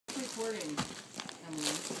recording, Emily.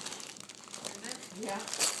 Is it? Yeah.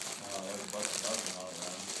 Oh, there's a bunch of nothing all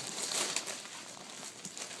around.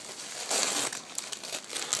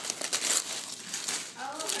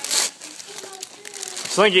 Oh, I got some too.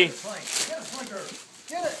 Slinky. Slink. Get it, Slinker.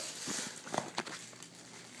 Get it.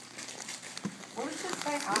 What does this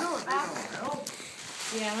say? Hot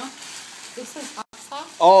sauce? Yeah. This is hot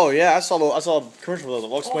sauce? Oh yeah, I saw a commercial for those.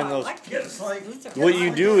 I'll explain I those. like Get it, these. Slink. These are What good.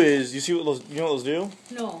 you do is, you see what those, you know what those do?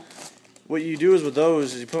 No. What you do is with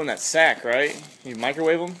those is you put them in that sack, right? You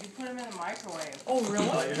microwave them You put them in the microwave. Oh, really?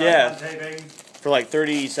 Oh, you're not Yeah. on taping? for like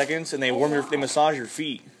 30 seconds, and they they massage your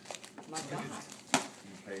feet. My God. You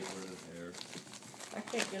pay for this here. I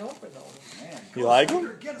can't get over those. Man. You like them?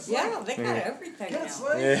 Slinker, get it, Slink. Yeah, they got Yeah. everything Get now. it,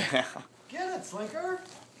 Slink. Yeah. Get it, Slinker.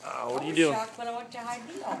 What are you I doing? was shocked when I went to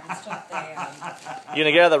Hy-Vee all the stuff they had. You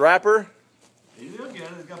gonna get out of the wrapper? He'll get it.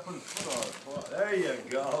 He's got to put his foot on it. There you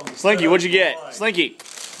go. Slinky, what'd you get? Boy. Slinky.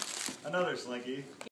 Another Slinky.